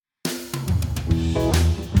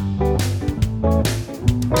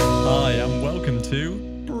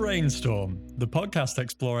Brainstorm, the podcast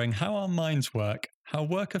exploring how our minds work, how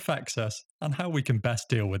work affects us, and how we can best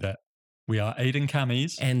deal with it. We are Aidan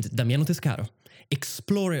Camis and Damiano Tescaro,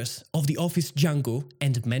 explorers of the office jungle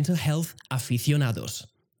and mental health aficionados.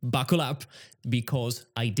 Buckle up, because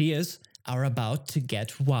ideas are about to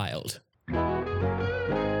get wild.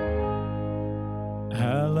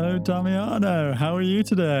 Hello, Damiano. How are you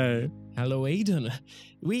today? Hello, Aidan.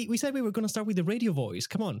 We said we were going to start with the radio voice.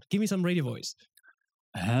 Come on, give me some radio voice.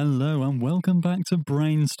 Hello and welcome back to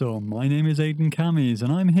Brainstorm. My name is Aidan Camis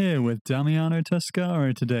and I'm here with Damiano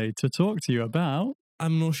Tescaro today to talk to you about...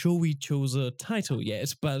 I'm not sure we chose a title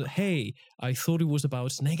yet, but hey, I thought it was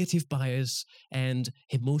about negative bias and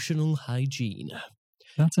emotional hygiene.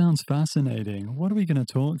 That sounds fascinating. What are we going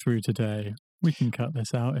to talk through today? We can cut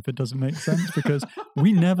this out if it doesn't make sense because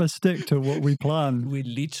we never stick to what we plan. We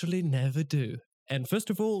literally never do. And first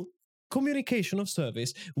of all, communication of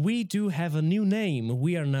service. We do have a new name.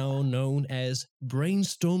 We are now known as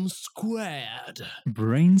Brainstorm Squared.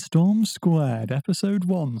 Brainstorm Squared, episode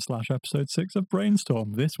 1/episode 6 of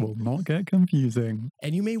Brainstorm. This will not get confusing.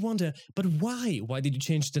 And you may wonder, but why? Why did you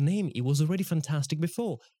change the name? It was already fantastic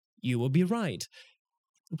before. You will be right.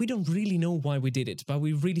 We don't really know why we did it, but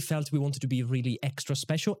we really felt we wanted to be really extra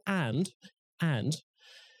special and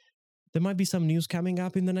there might be some news coming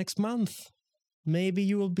up in the next month. Maybe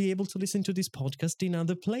you will be able to listen to this podcast in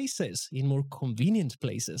other places, in more convenient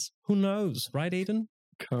places. Who knows, right, Aidan?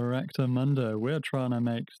 Correctamundo. We're trying to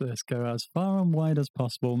make this go as far and wide as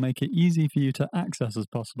possible, make it easy for you to access as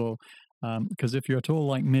possible. Because if you're at all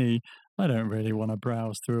like me, I don't really want to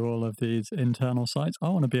browse through all of these internal sites. I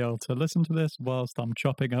want to be able to listen to this whilst I'm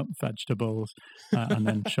chopping up vegetables and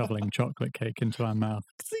then shoveling chocolate cake into my mouth.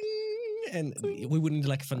 And we wouldn't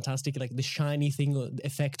like fantastic, like the shiny thing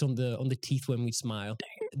effect on the teeth when we smile.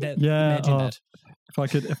 Imagine that.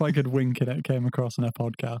 If I could wink and it came across in a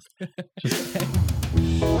podcast.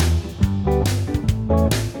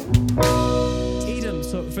 Aidan,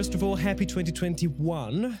 so first of all, happy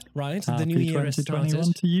 2021, right? Happy the new year has 2021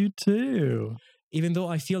 started. To you too. Even though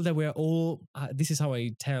I feel that we're all, this is how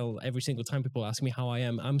I tell every single time people ask me how I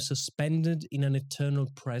am, I'm suspended in an eternal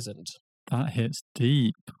present. That hits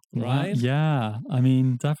deep. Right? Yeah. I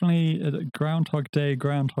mean, definitely Groundhog Day,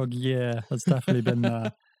 Groundhog Year has definitely been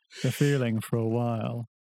the feeling for a while.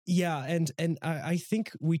 Yeah, and I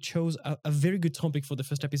think we chose a very good topic for the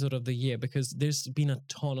first episode of the year because there's been a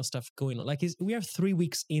ton of stuff going on. Like, we are 3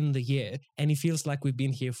 weeks in the year, and it feels like we've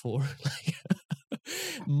been here for like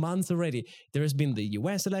months already. There has been the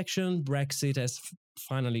US election, Brexit has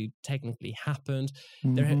finally technically happened.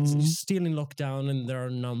 They're still in lockdown and there are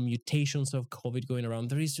now mutations of COVID going around.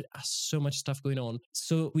 There is so much stuff going on.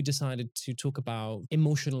 So we decided to talk about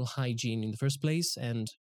emotional hygiene in the first place and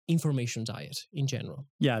information diet in general.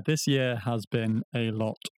 Yeah, this year has been a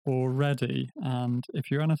lot already. And if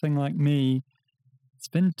you're anything like me, it's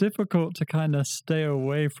been difficult to kind of stay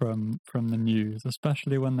away from the news,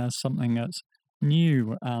 especially when there's something that's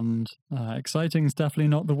new and exciting is definitely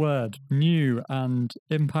not the word. New and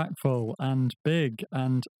impactful and big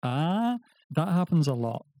and that happens a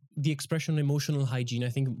lot. The expression emotional hygiene, I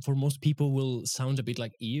think for most people will sound a bit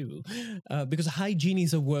like ew, because hygiene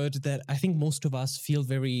is a word that I think most of us feel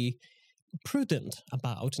very prudent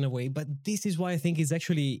about in a way, but this is why I think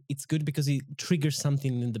it's good because it triggers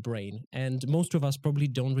something in the brain. And most of us probably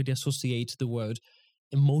don't really associate the word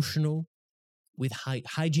emotional with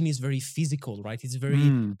hygiene is very physical, right? It's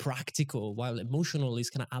very practical, while emotional is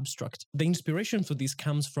kind of abstract. The inspiration for this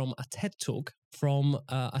comes from a TED Talk from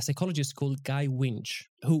a psychologist called Guy Winch,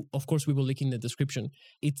 who, of course, we will link in the description.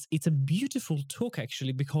 It's a beautiful talk,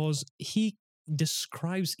 actually, because he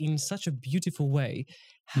describes in such a beautiful way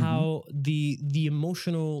how the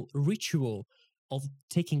emotional ritual of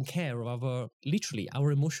taking care of our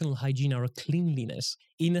emotional hygiene, our cleanliness,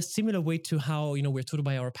 in a similar way to how, we're taught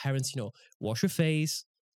by our parents, wash your face,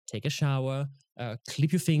 take a shower,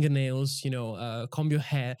 clip your fingernails, comb your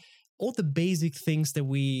hair, all the basic things that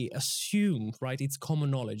we assume, right? It's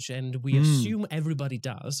common knowledge and we assume everybody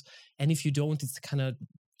does. And if you don't, it's kind of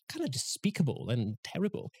despicable and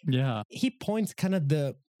terrible. Yeah. He points kind of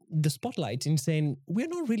the spotlight in saying we're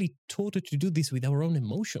not really taught to do this with our own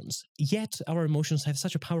emotions, yet our emotions have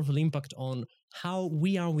such a powerful impact on how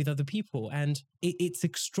we are with other people, and it's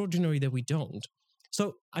extraordinary that we don't.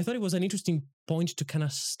 So I thought it was an interesting point to kind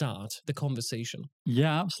of start the conversation.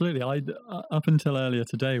 Yeah, absolutely. I up until earlier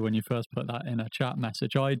today when you first put that in a chat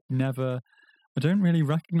message, I don't really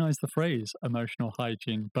recognize the phrase emotional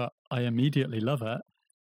hygiene, but I immediately love it.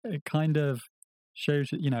 It kind of shows,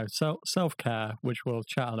 self-care, which we'll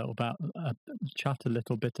chat a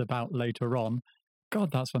little bit about later on.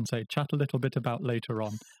 God, that's what I'm saying. Chat a little bit about later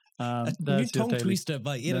on. A new There's your tongue daily, twister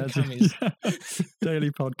by Ian there's Cummings.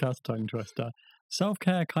 daily podcast tongue twister.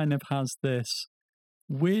 Self-care kind of has this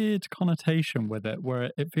weird connotation with it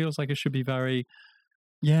where it feels like it should be very,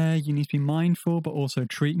 yeah, you need to be mindful, but also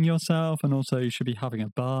treating yourself, and also you should be having a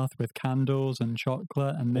bath with candles and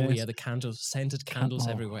chocolate and this. Oh yeah, the candles, scented candles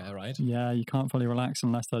everywhere, right? Yeah, you can't fully relax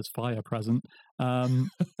unless there's fire present.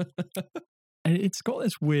 It's got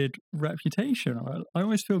this weird reputation. I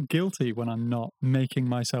always feel guilty when I'm not making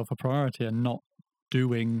myself a priority and not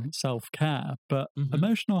doing self-care. But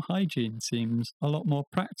emotional hygiene seems a lot more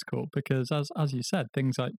practical because, as you said,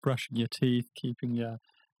 things like brushing your teeth, keeping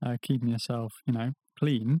yourself,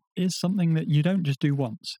 clean is something that you don't just do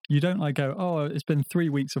once. You don't like go, oh, it's been 3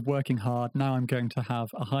 weeks of working hard, now I'm going to have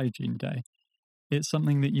a hygiene day. It's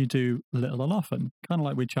something that you do little and often, kind of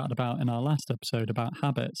like we chatted about in our last episode about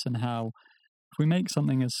habits and how if we make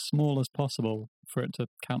something as small as possible for it to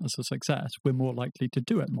count as a success, we're more likely to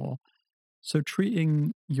do it more. So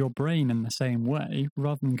treating your brain in the same way,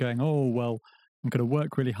 rather than going, oh, well, I'm going to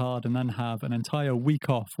work really hard and then have an entire week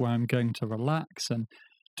off where I'm going to relax and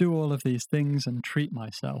do all of these things and treat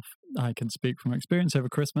myself. I can speak from experience over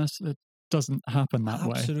Christmas. It doesn't happen that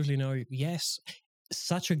way. Absolutely no. Yes.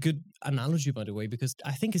 Such a good analogy, by the way, because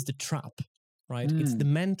I think it's the trap, right? It's the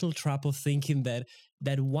mental trap of thinking that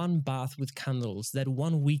one bath with candles, that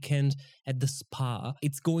one weekend at the spa,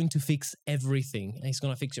 it's going to fix everything. It's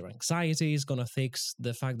going to fix your anxiety. It's going to fix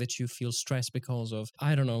the fact that you feel stressed because of,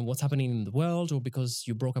 I don't know, what's happening in the world or because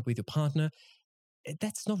you broke up with your partner.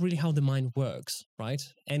 That's not really how the mind works, right?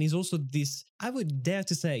 And it's also this, I would dare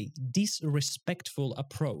to say, disrespectful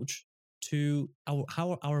approach to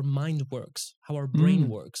how our mind works, how our brain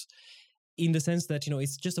works, in the sense that,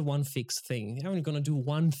 it's just a one fixed thing. You're only going to do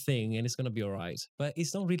one thing and it's going to be all right. But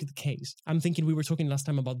it's not really the case. I'm thinking we were talking last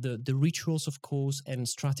time about the rituals, of course, and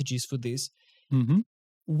strategies for this.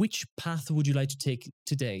 Which path would you like to take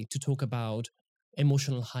today to talk about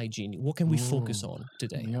emotional hygiene? What can we focus on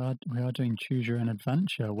today? We are doing choose your own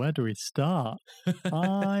adventure. Where do we start?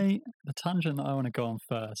 The tangent that I want to go on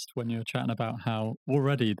first, when you're chatting about how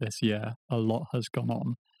already this year a lot has gone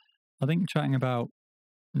on, I think chatting about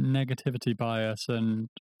negativity bias and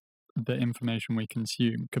the information we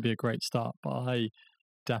consume could be a great start, but I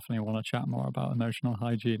definitely want to chat more about emotional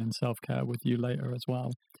hygiene and self-care with you later as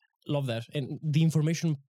well. Love that. And the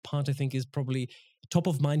information part, I think, is probably top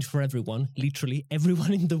of mind for everyone. Literally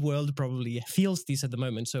everyone in the world probably feels this at the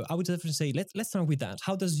moment. So I would definitely say, let's start with that.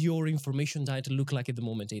 How does your information diet look like at the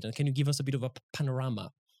moment, Aidan? Can you give us a bit of a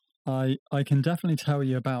panorama? I can definitely tell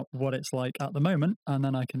you about what it's like at the moment, and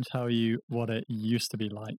then I can tell you what it used to be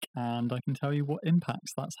like, and I can tell you what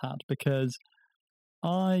impacts that's had, because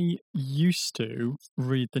I used to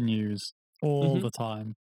read the news all the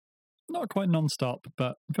time. Not quite non-stop,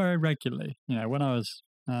 but very regularly. When I was,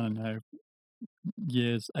 I don't know,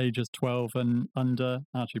 ages 12 and under,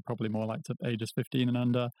 actually probably more like to ages 15 and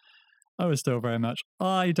under, I was still very much,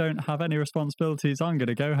 I don't have any responsibilities. I'm going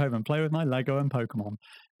to go home and play with my Lego and Pokemon,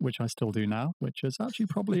 which I still do now, which is actually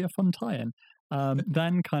probably a fun tie-in.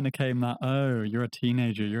 Then kind of came that, oh, you're a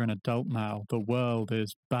teenager, you're an adult now. The world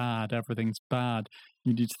is bad. Everything's bad.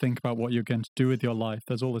 You need to think about what you're going to do with your life.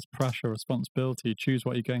 There's all this pressure, responsibility. Choose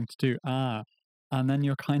what you're going to do. And then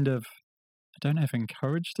you're kind of, I don't know if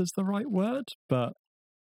encouraged is the right word, but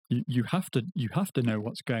you have to know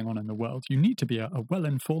what's going on in the world. You need to be a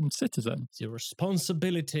well-informed citizen. It's your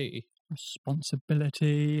responsibility.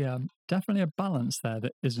 Definitely a balance there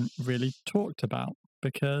that isn't really talked about,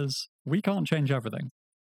 because we can't change everything.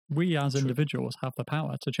 We as individuals have the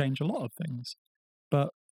power to change a lot of things, but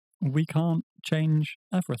we can't change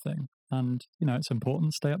everything. And, it's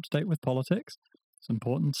important to stay up to date with politics. It's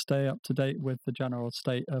important to stay up to date with the general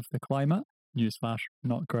state of the climate. Newsflash,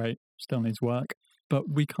 not great, still needs work. But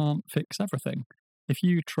we can't fix everything. If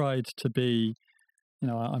you tried to be,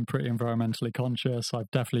 I'm pretty environmentally conscious. I've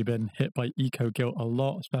definitely been hit by eco-guilt a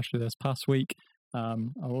lot, especially this past week. I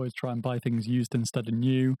always try and buy things used instead of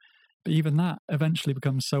new. But even that eventually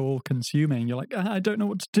becomes so all-consuming. You're like, I don't know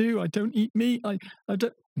what to do. I don't eat meat. I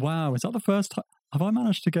don't. Wow, is that the first time? Have I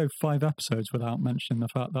managed to go 5 episodes without mentioning the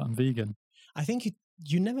fact that I'm vegan? I think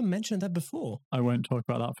you never mentioned that before. I won't talk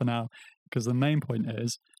about that for now, because the main point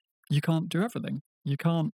is you can't do everything. You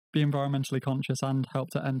can't be environmentally conscious and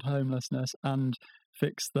help to end homelessness and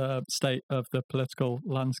fix the state of the political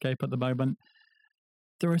landscape at the moment.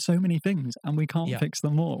 There are so many things, and we can't fix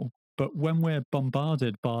them all. But when we're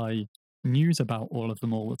bombarded by news about all of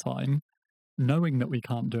them all the time, knowing that we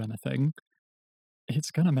can't do anything,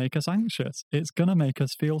 it's going to make us anxious. It's going to make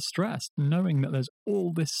us feel stressed, knowing that there's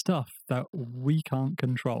all this stuff that we can't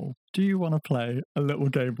control. Do you want to play a little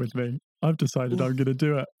game with me? I've decided I'm going to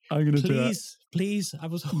do it. I'm going to do it. Please. I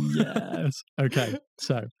was. Yes. Okay.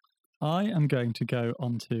 So I am going to go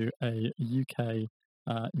onto a UK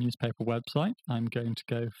newspaper website. I'm going to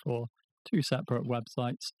go for two separate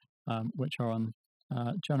websites, which are on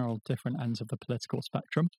general different ends of the political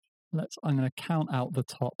spectrum. I'm going to count out the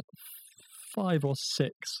top 5 or 6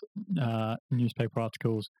 newspaper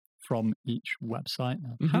articles from each website.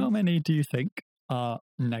 Mm-hmm. How many do you think are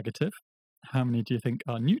negative? How many do you think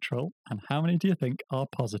are neutral? And how many do you think are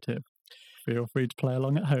positive? Feel free to play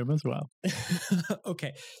along at home as well.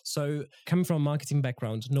 Okay, so coming from a marketing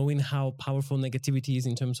background, knowing how powerful negativity is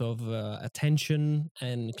in terms of attention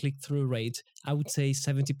and click-through rate, I would say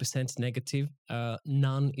 70% negative,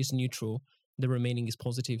 none is neutral, the remaining is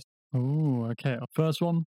positive. Oh, okay. First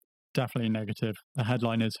one, definitely negative. The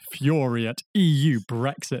headline is Fury at EU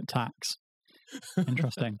Brexit tax.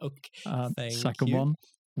 Interesting. Okay, second one,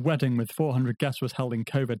 wedding with 400 guests was held in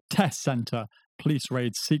COVID test centre. Police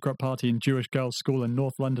raids secret party in Jewish girls' school in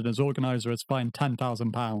North London as organiser is fined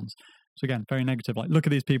 £10,000. So again, very negative. Like, look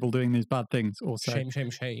at these people doing these bad things. Also,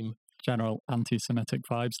 shame. General anti-Semitic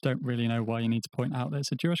vibes. Don't really know why you need to point out that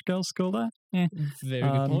it's a Jewish girls' school there. Very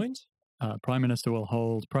good point. Prime Minister will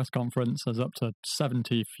hold press conference as up to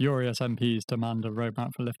 70 furious MPs demand a roadmap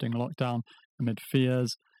for lifting lockdown amid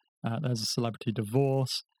fears. There's a celebrity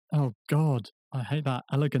divorce. Oh, God, I hate that.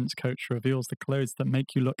 Elegance coach reveals the clothes that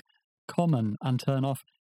make you look common and turn off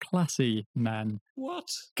classy men. What?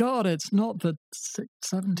 God, it's not the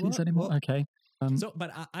 70s anymore. What? Okay.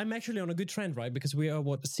 But I'm actually on a good trend, right? Because we are,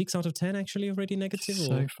 6 out of 10 actually already negative?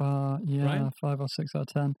 So far, yeah, right? 5 or 6 out of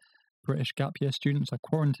 10. British gap year students are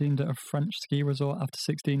quarantined at a French ski resort after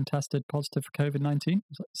 16 tested positive for COVID-19.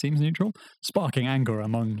 Seems neutral. Sparking anger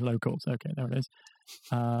among locals. Okay, there it is.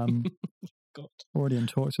 God. Already in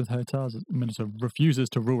talks with hotels. The minister refuses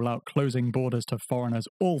to rule out closing borders to foreigners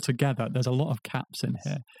altogether. There's a lot of caps in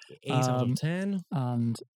here. 8 out of 10.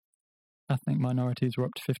 And ethnic minorities were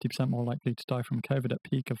up to 50% more likely to die from COVID at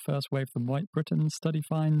peak of first wave than white Britain, study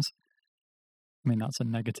finds. I mean, that's a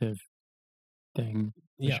negative thing.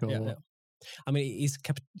 Yeah, sure. yeah. I mean, it's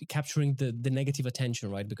capturing the negative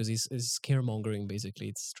attention, right? Because it's scaremongering, basically.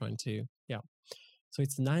 It's trying to, So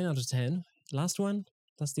it's 9 out of 10. Last one.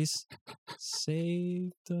 Does this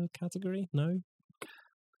save the category? No?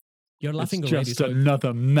 You're laughing already. It's just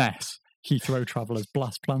another mess. Heathrow travellers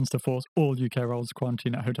blast plans to force all UK roles to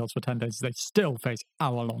quarantine at hotels for 10 days as they still face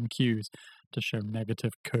hour-long queues to show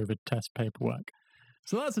negative COVID test paperwork.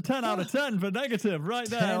 So that's a 10 out of 10 for negative right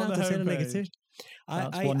there 10 on the out of 10 homepage. negative.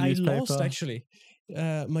 I lost, actually,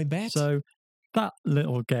 my bet. So that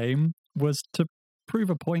little game was to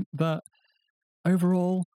prove a point that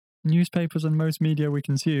overall newspapers and most media we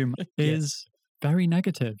consume is very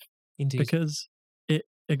negative. Indeed. Because it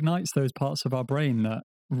ignites those parts of our brain that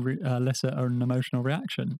elicit an emotional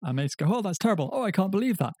reaction. And they go, oh, that's terrible. Oh, I can't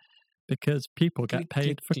believe that. Because people get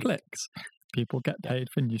paid for clicks. People get paid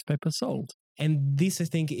for newspapers sold. And this, I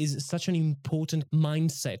think, is such an important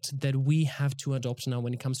mindset that we have to adopt now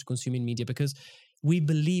when it comes to consuming media, because we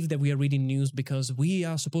believe that we are reading news because we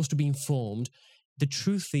are supposed to be informed. The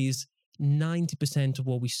truth is 90% of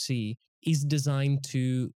what we see is designed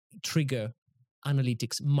to trigger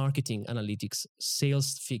analytics, marketing analytics,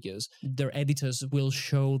 sales figures. Their editors will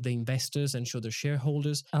show the investors and show their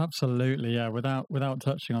shareholders. Absolutely, yeah. Without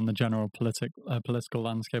touching on the general political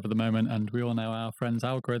landscape at the moment, and we all know our friends'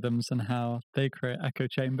 algorithms and how they create echo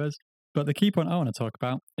chambers. But the key point I want to talk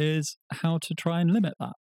about is how to try and limit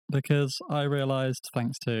that. Because I realized,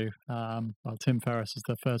 thanks to, Tim Ferriss is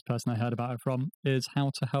the first person I heard about it from, is how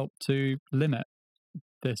to help to limit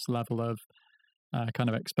this level of kind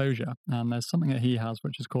of exposure. And there's something that he has,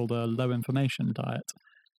 which is called a low information diet.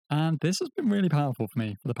 And this has been really powerful for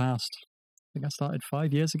me for the past, I think I started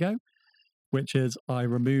 5 years ago, which is I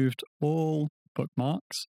removed all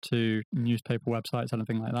bookmarks to newspaper websites,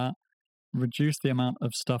 anything like that. Reduce the amount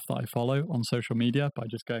of stuff that I follow on social media by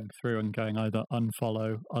just going through and going either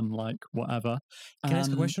unfollow, unlike, whatever. Can I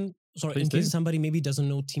ask a question? Sorry, in case somebody maybe doesn't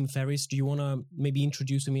know Tim Ferriss, do you want to maybe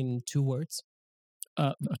introduce him in 2 words?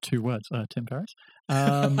 2 words, Tim Ferriss.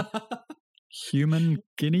 Human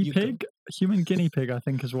guinea pig? Human guinea pig, I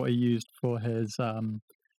think, is what he used for his bio,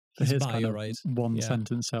 kind of right?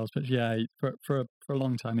 one-sentence sales pitch. Yeah, for a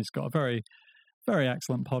long time, he's got a very, very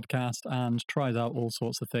excellent podcast and tries out all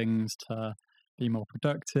sorts of things to be more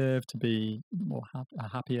productive, to be more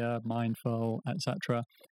happier, mindful, etc.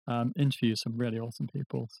 Interviews some really awesome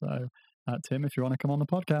people. So, Tim, if you want to come on the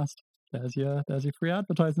podcast, there's your free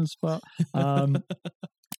advertising spot.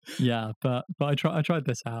 Yeah, but I tried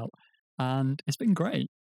this out, and it's been great.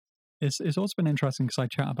 it's also been interesting because I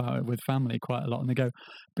chat about it with family quite a lot, and they go,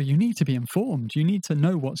 "But you need to be informed. You need to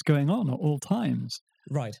know what's going on at all times."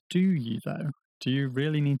 Right. Do you though? Do you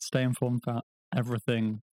really need to stay informed about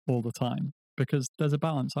everything all the time? Because there's a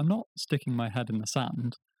balance. I'm not sticking my head in the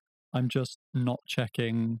sand. I'm just not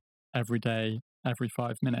checking every day, every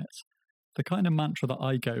 5 minutes. The kind of mantra that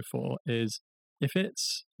I go for is if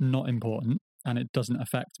it's not important and it doesn't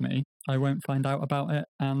affect me, I won't find out about it,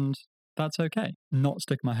 and that's okay. Not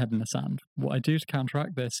stick my head in the sand. What I do to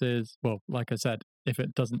counteract this is, well, like I said, if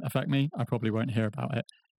it doesn't affect me, I probably won't hear about it.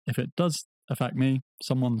 If it does affect me,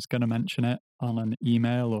 someone's going to mention it on an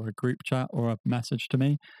email or a group chat or a message to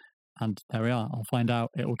me, and there we are. I'll find out.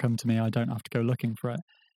 It will come to me. I don't have to go looking for it.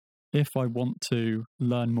 If I want to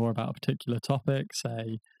learn more about a particular topic,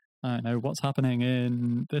 say, I don't know, what's happening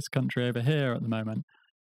in this country over here at the moment,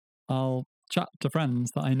 I'll chat to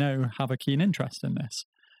friends that I know have a keen interest in this.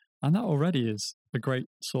 And that already is a great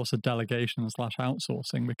source of delegation /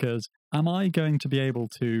 outsourcing, because am I going to be able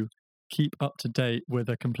to keep up to date with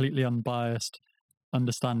a completely unbiased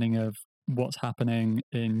understanding of what's happening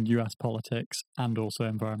in US politics and also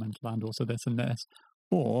environmental and also this and this?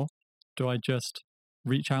 Or do I just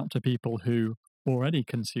reach out to people who already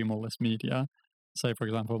consume all this media? Say, for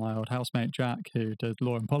example, my old housemate Jack, who did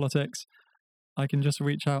law and politics, I can just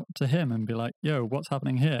reach out to him and be like, yo, what's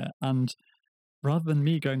happening here? And rather than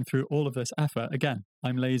me going through all of this effort, again,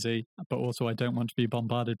 I'm lazy, but also I don't want to be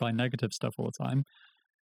bombarded by negative stuff all the time.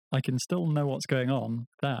 I can still know what's going on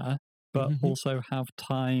there, but also have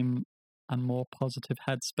time and more positive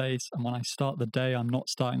headspace. And when I start the day, I'm not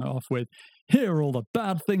starting it off with, here are all the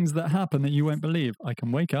bad things that happen that you won't believe. I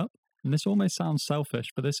can wake up, and this almost sounds selfish,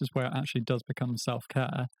 but this is where it actually does become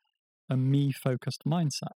self-care, a me-focused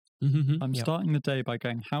mindset. I'm starting the day by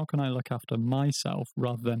going, how can I look after myself,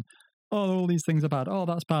 rather than, oh, all these things are bad. Oh,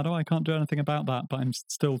 that's bad. Oh, I can't do anything about that, but I'm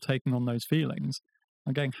still taking on those feelings.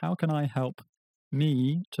 I'm going, how can I help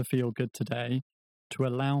me to feel good today to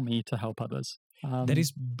allow me to help others? That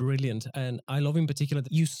is brilliant. And I love in particular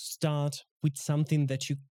that you start with something that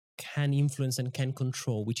you can influence and can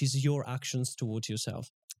control, which is your actions towards yourself.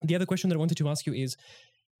 The other question that I wanted to ask you is,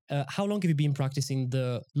 how long have you been practicing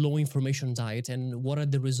the low information diet, and what are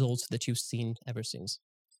the results that you've seen ever since?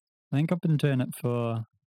 I think I've been doing it for,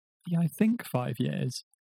 I think 5 years.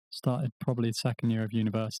 Started probably second year of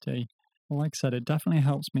university. Well, like I said, it definitely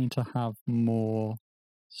helps me to have more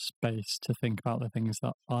space to think about the things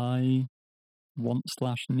that I want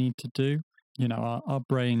 / need to do. You know, our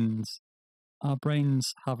brains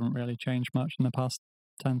haven't really changed much in the past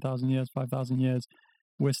 10,000 years, 5,000 years.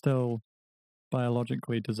 We're still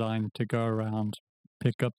biologically designed to go around,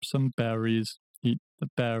 pick up some berries, eat the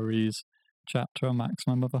berries, chat to a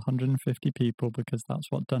maximum of 150 people, because that's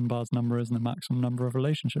what Dunbar's number is, and the maximum number of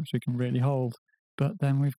relationships we can really hold. But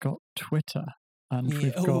then we've got Twitter, and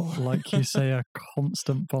we've got, like you say, a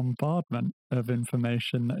constant bombardment of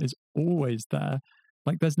information that is always there.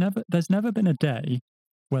 Like there's never been a day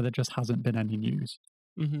where there just hasn't been any news.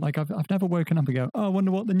 Like I've never woken up and go, oh, I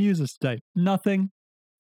wonder what the news is today. Nothing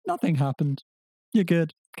happened. You're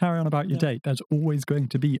good. Carry on about your day. There's always going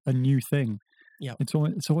to be a new thing. Yeah, it's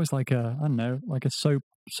always like a, I don't know, like a soap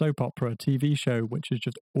opera, TV show, which is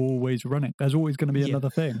just always running. There's always going to be another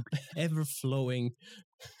thing, ever flowing.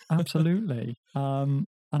 Absolutely. And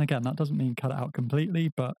again, that doesn't mean cut it out completely,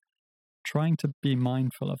 but trying to be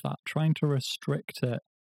mindful of that, trying to restrict it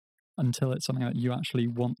until it's something that you actually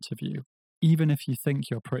want to view. Even if you think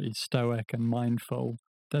you're pretty stoic and mindful,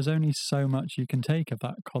 there's only so much you can take of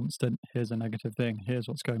that constant, here's a negative thing, here's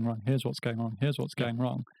what's going wrong, here's what's going wrong, here's what's going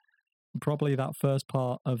wrong. Probably that first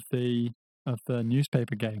part of the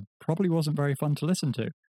newspaper game probably wasn't very fun to listen to,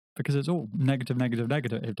 because it's all negative.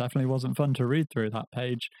 It definitely wasn't fun to read through that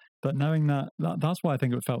page. But knowing that's why I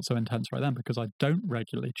think it felt so intense right then, because I don't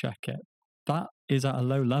regularly check it. That is at a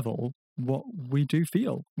low level what we do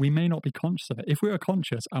feel. We may not be conscious of it. If we were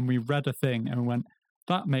conscious and we read a thing and we went,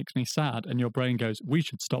 that makes me sad, and your brain goes, we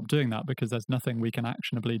should stop doing that because there's nothing we can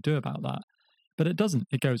actionably do about that. But it doesn't.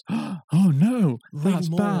 It goes, oh no, that's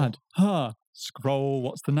bad. Scroll,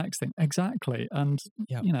 what's the next thing? Exactly. And,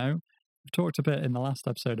 you know, we've talked a bit in the last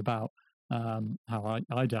episode about how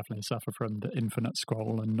I definitely suffer from the infinite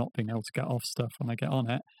scroll and not being able to get off stuff when I get on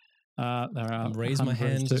it. There are raise my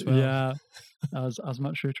hands as well. Yeah, as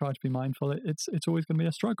much as we try to be mindful, it's always going to be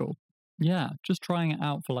a struggle. Yeah, just trying it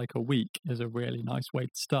out for like a week is a really nice way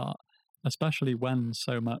to start, especially when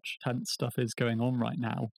so much tense stuff is going on right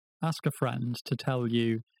now. Ask a friend to tell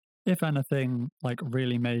you if anything like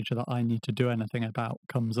really major that I need to do anything about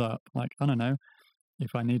comes up. Like, I don't know,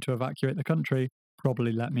 if I need to evacuate the country,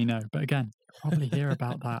 probably let me know. But again, probably hear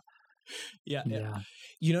about that Yeah.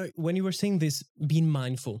 You know, when you were saying this, being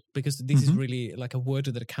mindful, because this is really like a word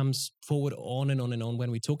that comes forward on and on and on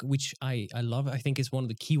when we talk, which I love. I think is one of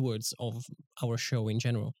the keywords of our show in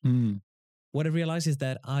general. What I realize is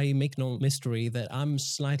that I make no mystery that I'm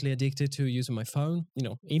slightly addicted to using my phone, you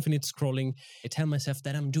know, infinite scrolling. I tell myself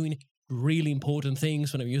that I'm doing really important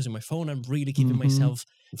things when I'm using my phone. I'm really keeping myself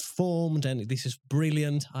informed, and this is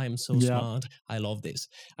brilliant. I'm so smart. I love this.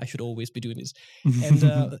 I should always be doing this.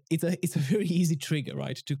 And it's a very easy trigger,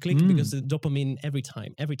 right, to click because the dopamine every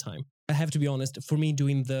time. I have to be honest, for me,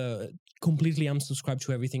 doing the completely unsubscribe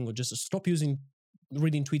to everything or just stop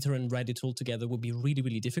reading Twitter and Reddit altogether would be really,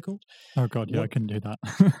 really difficult. Oh God, yeah, I couldn't do that.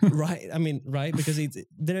 Right. I mean, right, because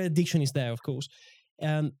their addiction is there, of course.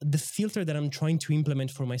 The filter that I'm trying to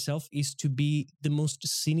implement for myself is to be the most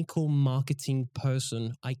cynical marketing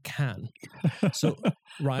person I can. So,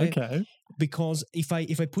 right? Okay. Because if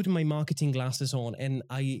I put my marketing glasses on and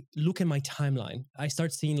I look at my timeline, I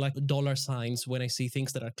start seeing like dollar signs when I see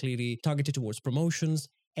things that are clearly targeted towards promotions.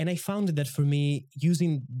 And I found that for me,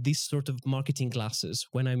 using this sort of marketing glasses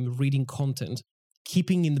when I'm reading content,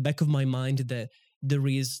 keeping in the back of my mind that there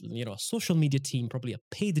is, you know, a social media team, probably a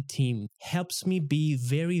paid team, helps me be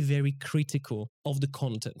very, very critical of the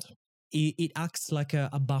content. It acts like a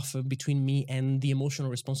buffer between me and the emotional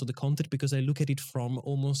response of the content because I look at it from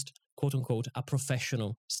almost, quote unquote, a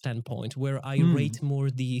professional standpoint where I rate more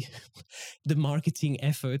the marketing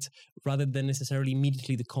effort rather than necessarily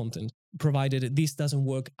immediately the content, provided this doesn't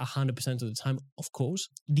work 100% of the time, of course.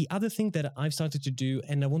 The other thing that I've started to do,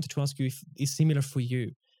 and I wanted to ask you if it's similar for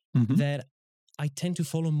you, that I tend to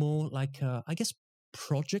follow more like, I guess,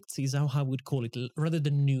 projects is how I would call it, rather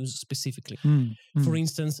than news specifically. For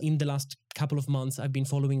instance, in the last couple of months, I've been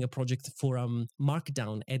following a project for a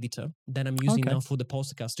Markdown editor that I'm using now for the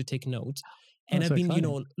podcast to take notes. And I've been, exciting. You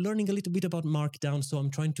know, learning a little bit about Markdown. So I'm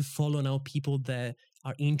trying to follow now people that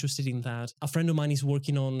are interested in that. A friend of mine is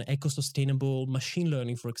working on eco-sustainable machine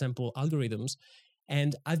learning, for example, algorithms.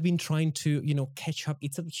 And I've been trying to, you know, catch up.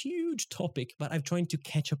 It's a huge topic, but I'm trying to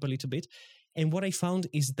catch up a little bit. And what I found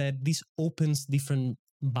is that this opens different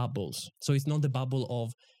bubbles. So it's not the bubble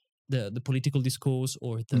of the political discourse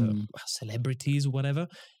or the celebrities or whatever.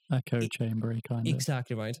 Echo chamber kind of.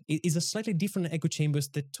 Exactly right. It is a slightly different echo chambers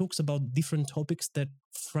that talks about different topics that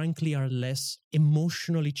frankly are less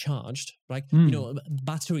emotionally charged, right? You know,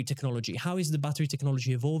 battery technology. How is the battery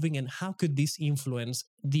technology evolving and how could this influence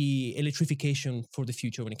the electrification for the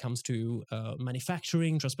future when it comes to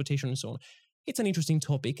manufacturing, transportation and so on? It's an interesting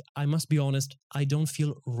topic. I must be honest, I don't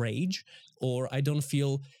feel rage or I don't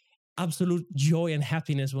feel absolute joy and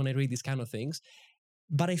happiness when I read these kind of things.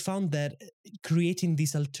 But I found that creating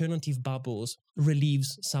these alternative bubbles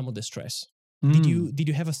relieves some of the stress. Did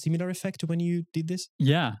you have a similar effect when you did this?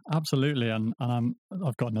 Yeah, absolutely. And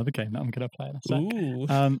I've got another game that I'm going to play in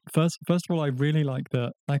a sec. First of all, I really like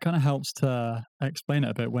that. That kind of helps to explain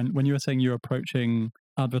it a bit. When you were saying you're approaching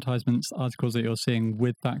advertisements, articles that you're seeing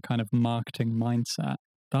with that kind of marketing mindset,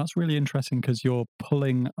 that's really interesting because you're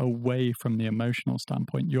pulling away from the emotional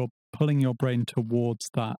standpoint. You're pulling your brain towards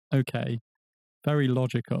that, okay, very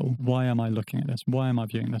logical. Why am I looking at this? Why am I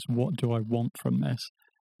viewing this? What do I want from this?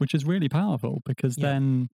 Which is really powerful because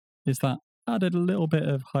then is that added a little bit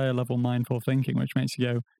of higher level mindful thinking, which makes you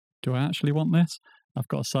go, do I actually want this? I've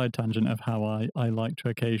got a side tangent of how I like to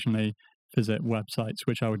occasionally visit websites,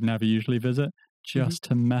 which I would never usually visit, just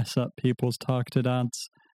to mess up people's targeted ads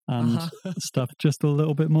and stuff just a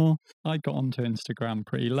little bit more. I got onto Instagram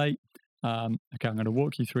pretty late. Okay, I'm going to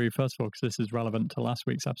walk you through, first of all, because this is relevant to last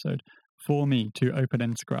week's episode. For me to open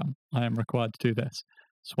Instagram, I am required to do this.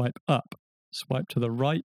 Swipe up, swipe to the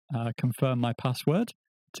right, confirm my password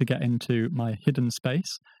to get into my hidden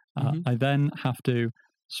space. I then have to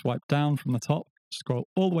swipe down from the top, scroll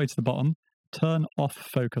all the way to the bottom, turn off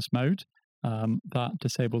focus mode. That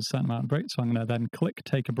disables a certain amount of break. So I'm going to then click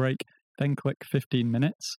take a break, then click 15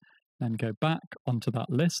 minutes, then go back onto that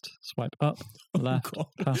list, swipe up, left,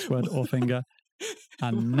 password or finger.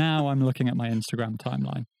 And now I'm looking at my Instagram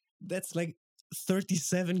timeline. That's like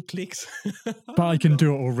 37 clicks. But I can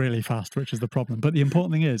do it all really fast, which is the problem. But the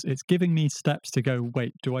important thing is it's giving me steps to go,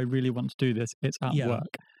 wait, do I really want to do this? It's at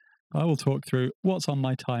work. I will talk through what's on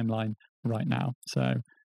my timeline right now. So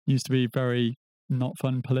used to be very not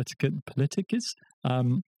fun politicus.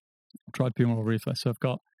 Tried to be more ruthless. So I've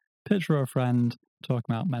got a picture of a friend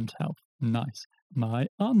talking about mental health. Nice. My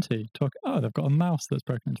auntie they've got a mouse that's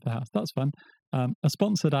broken into the house. That's fun. A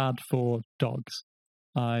sponsored ad for dogs.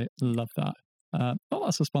 I love that.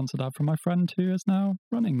 That's a sponsored ad from my friend who is now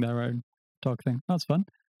running their own dog thing. That's fun.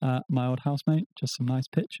 My old housemate, just some nice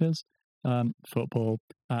pictures. Football,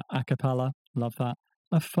 a cappella, love that.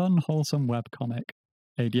 a fun, wholesome webcomic.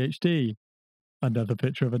 ADHD, another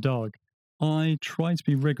picture of a dog. I try to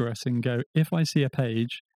be rigorous and go, if I see a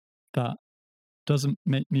page that doesn't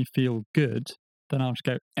make me feel good, then I'll just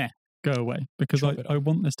go, go away. Because I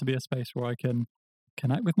want this to be a space where I can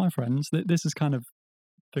connect with my friends. This is kind of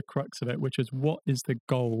the crux of it, which is what is the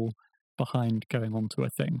goal behind going onto a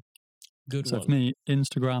thing. So for me,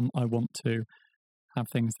 Instagram, I want to have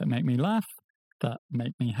things that make me laugh, that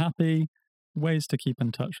make me happy, ways to keep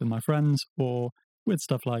in touch with my friends, or with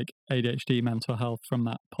stuff like ADHD, mental health from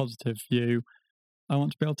that positive view. I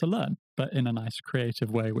want to be able to learn, but in a nice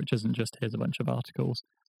creative way, which isn't just here's a bunch of articles,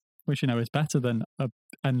 which, is better than an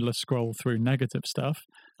endless scroll through negative stuff.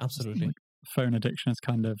 Absolutely. Like phone addiction is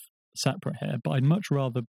kind of separate here, but I'd much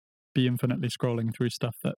rather be infinitely scrolling through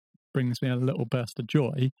stuff that brings me a little burst of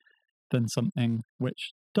joy than something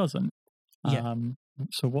which doesn't. Yeah.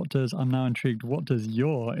 So I'm now intrigued, what does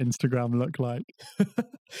your Instagram look like?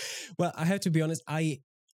 Well, I have to be honest, I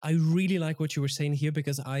really like what you were saying here,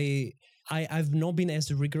 because I've not been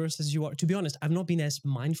as rigorous as you are. To be honest, I've not been as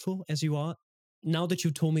mindful as you are. Now that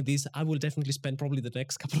you've told me this, I will definitely spend probably the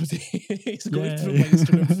next couple of days going through my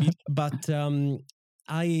Instagram feed. But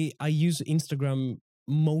I use Instagram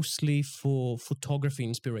mostly for photography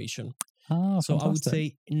inspiration. So fantastic. I would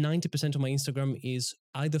say 90% of my Instagram is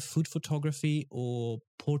either food photography or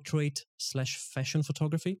portrait/fashion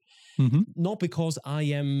photography. Mm-hmm. Not because I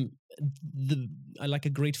like a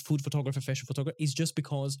great food photographer, fashion photographer. It's just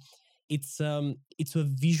because it's a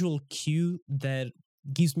visual cue that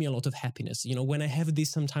gives me a lot of happiness. When I have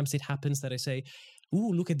this, sometimes it happens that I say,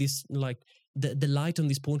 "Ooh, look at this! Like the light on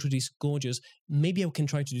this portrait is gorgeous. Maybe I can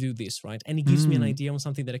try to do this, right?" And it gives me an idea on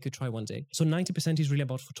something that I could try one day. So 90% is really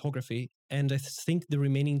about photography, and I think the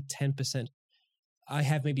remaining 10%, I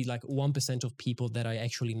have maybe like 1% of people that I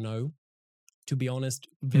actually know. To be honest,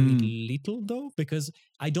 very little though, because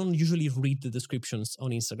I don't usually read the descriptions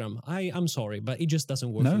on Instagram. I'm sorry, but it just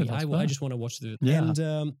doesn't work for me. I just want to watch the... Yeah. And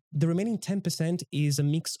the remaining 10% is a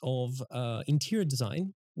mix of interior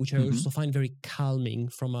design, which I also find very calming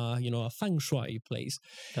from a feng shui place.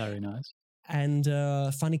 Very nice. And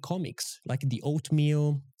funny comics, like The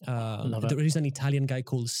Oatmeal. There is an Italian guy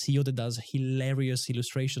called Sio that does hilarious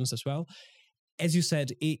illustrations as well. As you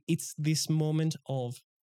said, it's this moment of...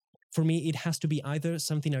 For me, it has to be either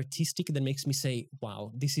something artistic that makes me say,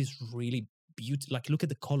 wow, this is really beautiful. Like, look at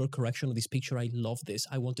the color correction of this picture. I love this.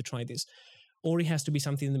 I want to try this. Or it has to be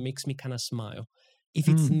something that makes me kind of smile. If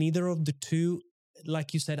it's neither of the two,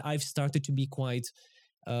 like you said, I've started to be quite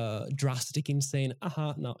drastic in saying,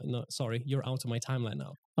 no, sorry, you're out of my timeline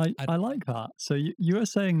now. I like that. So you were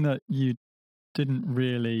saying that you didn't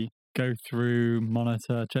really go through,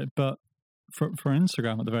 monitor, check, but for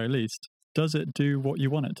Instagram at the very least, does it do what you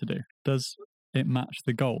want it to do? Does it match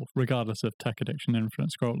the goal, regardless of tech addiction, infinite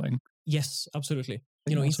scrolling? Yes, absolutely.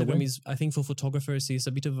 Instagram is, I think, for photographers, is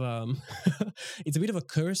a bit of it's a bit of a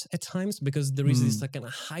curse at times, because there is this like a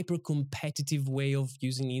hyper competitive way of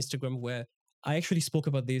using Instagram, where I actually spoke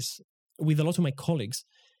about this with a lot of my colleagues,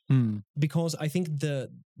 because I think the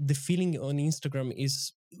feeling on Instagram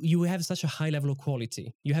is you have such a high level of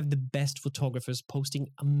quality. You have the best photographers posting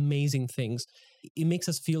amazing things. It makes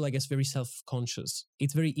us feel, I guess, very self-conscious.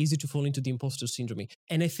 It's very easy to fall into the imposter syndrome.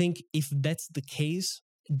 And I think if that's the case,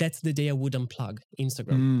 that's the day I would unplug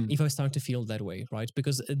Instagram, if I start to feel that way, right?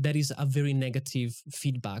 Because that is a very negative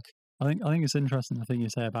feedback. I think it's interesting the thing you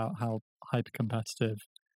say about how hyper-competitive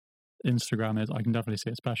Instagram is. I can definitely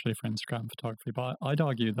see, especially for Instagram photography, but I'd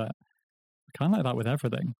argue that I kind of like that with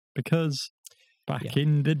everything, because back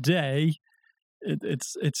in the day,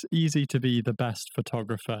 it's easy to be the best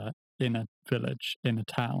photographer in a village, in a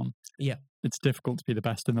town. Yeah. It's difficult to be the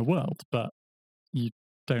best in the world, but you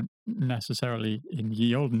don't necessarily, in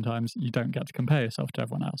ye olden times, you don't get to compare yourself to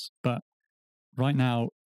everyone else. But right now,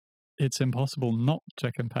 it's impossible not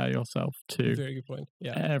to compare yourself to Very good point.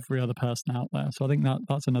 Yeah. Every other person out there. So I think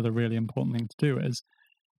that's another really important thing to do, is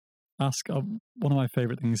ask. One of my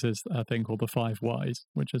favorite things is a thing called the 5 whys,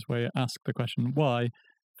 which is where you ask the question why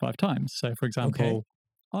 5 times. So, for example,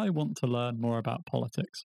 I want to learn more about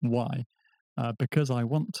politics. Why? Because I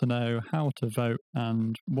want to know how to vote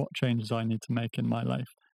and what changes I need to make in my life.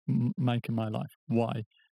 Why?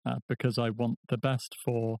 Because I want the best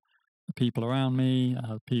for the people around me,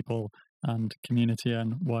 people and community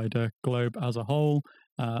and wider globe as a whole,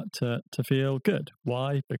 to feel good.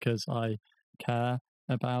 Why? Because I care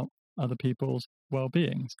about other people's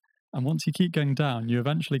well-beings. And once you keep going down, you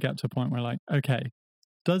eventually get to a point where, like, okay,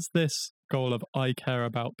 does this goal of I care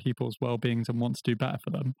about people's well-beings and want to do better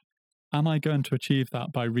for them, am I going to achieve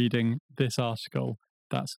that by reading this article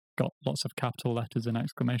that's got lots of capital letters and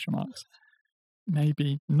exclamation marks?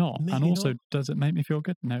 Maybe not. Maybe and also, not. does it make me feel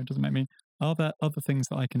good? No, it doesn't make me. Are there other things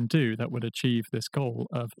that I can do that would achieve this goal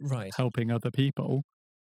of Right. helping other people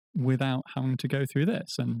without having to go through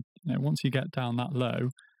this? And once you get down that low,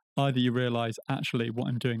 either you realize actually what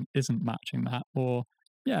I'm doing isn't matching that, or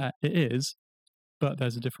yeah, it is, but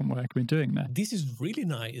there's a different way I can be doing that. This is really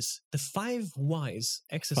nice. The 5 whys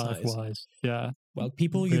exercise. 5 whys, yeah. Well,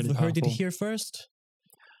 people, Really you've heard it powerful. here first.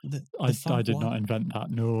 I did not invent that.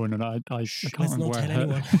 No. I can't Let's remember not where I tell heard.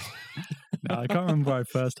 anyone. No, I can't remember where I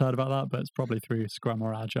first heard about that, but it's probably through Scrum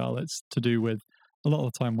or Agile. It's to do with a lot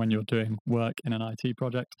of the time when you're doing work in an IT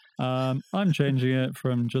project. I'm changing it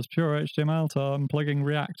from just pure HTML to I'm plugging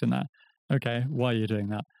React in there. Okay, why are you doing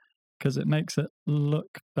that? Because it makes it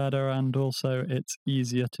look better and also it's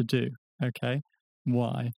easier to do. Okay,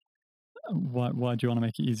 why? Why do you want to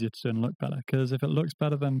make it easier to do and look better? Because if it looks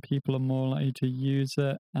better, then people are more likely to use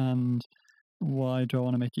it. And why do I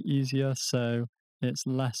want to make it easier? So it's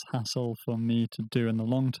less hassle for me to do in the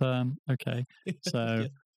long term. Okay, so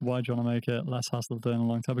why do you want to make it less hassle to do in the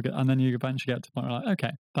long term? And then you eventually get to the point where you're like,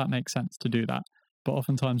 okay, that makes sense to do that. But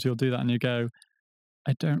oftentimes you'll do that and you go,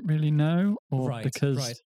 I don't really know, or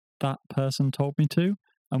because that person told me to.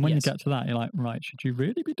 And when you get to that, you're like, right, should you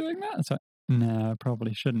really be doing that? It's like, no,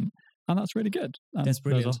 probably shouldn't. And that's really good. And that's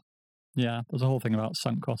brilliant. There's a whole thing about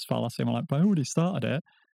sunk cost fallacy. And we're like, but I already started it.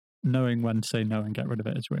 Knowing when to say no and get rid of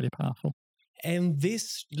it is really powerful. And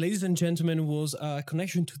this, ladies and gentlemen, was a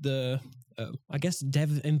connection to the, I guess,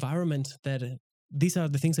 dev environment that these are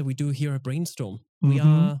the things that we do here at Brainstorm. We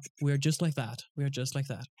are just like that. We are just like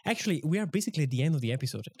that. Actually, we are basically at the end of the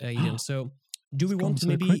episode, Eden. So do we want to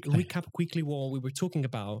maybe recap quickly what we were talking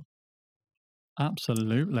about?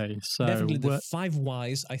 Absolutely. So definitely the 5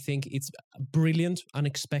 whys. I think it's brilliant,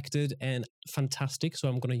 unexpected, and fantastic. So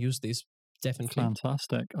I'm going to use this definitely.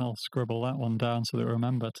 Fantastic. I'll scribble that one down so that we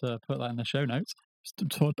remember to put that in the show notes. Just to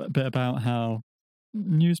talk a bit about how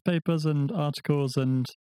newspapers and articles and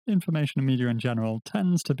information and media in general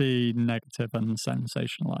tends to be negative and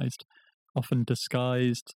sensationalized, often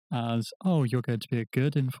disguised as, oh, you're going to be a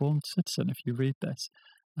good informed citizen if you read this.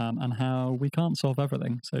 And how we can't solve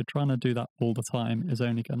everything. So trying to do that all the time is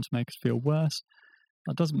only going to make us feel worse.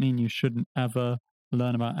 That doesn't mean you shouldn't ever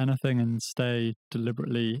learn about anything and stay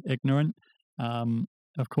deliberately ignorant.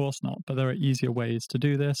 Of course not. But there are easier ways to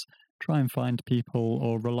do this. Try and find people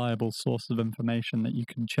or reliable sources of information that you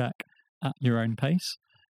can check at your own pace.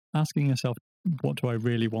 Asking yourself, what do I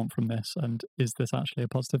really want from this? And is this actually a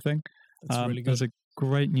positive thing? That's really good. There's a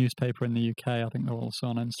great newspaper in the UK, I think they're also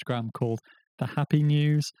on Instagram, called The Happy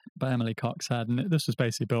News by Emily Coxhead. And this was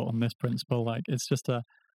basically built on this principle. Like, it's just a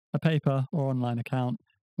paper or online account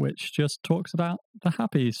which just talks about the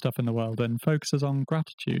happy stuff in the world and focuses on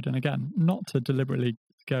gratitude. And again, not to deliberately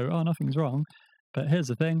go, oh, nothing's wrong. But here's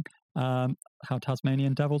the thing, how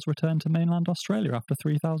Tasmanian devils returned to mainland Australia after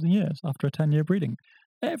 3,000 years, after a 10-year breeding.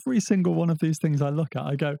 Every single one of these things I look at,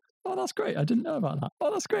 I go, oh, that's great. I didn't know about that.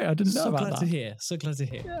 Oh, that's great. I didn't know about that. So glad to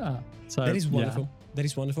hear. Yeah. So that is wonderful. Yeah. That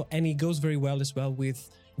is wonderful. And it goes very well as well with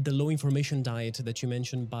the low information diet that you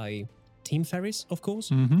mentioned by Tim Ferriss, of course.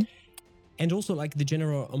 Mm-hmm. And also like the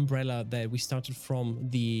general umbrella that we started from,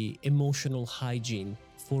 the emotional hygiene,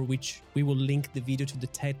 for which we will link the video to the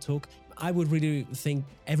TED Talk. I would really think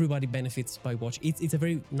everybody benefits by watching. It's a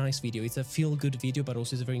very nice video. It's a feel-good video, but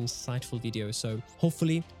also it's a very insightful video. So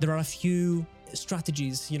hopefully there are a few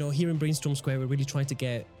strategies, here in Brainstorm Square, we're really trying to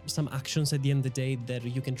get some actions at the end of the day that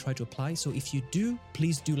you can try to apply. So if you do,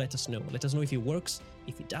 please do let us know. Let us know if it works,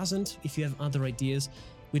 if it doesn't, if you have other ideas.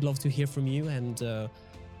 We'd love to hear from you. And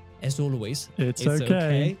as always, it's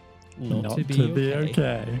okay not to be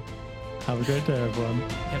okay. Have a great day, everyone.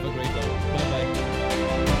 Have a great day. Bye-bye.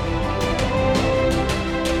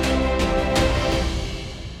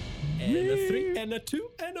 And a 3 and a 2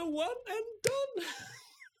 and a 1 and done.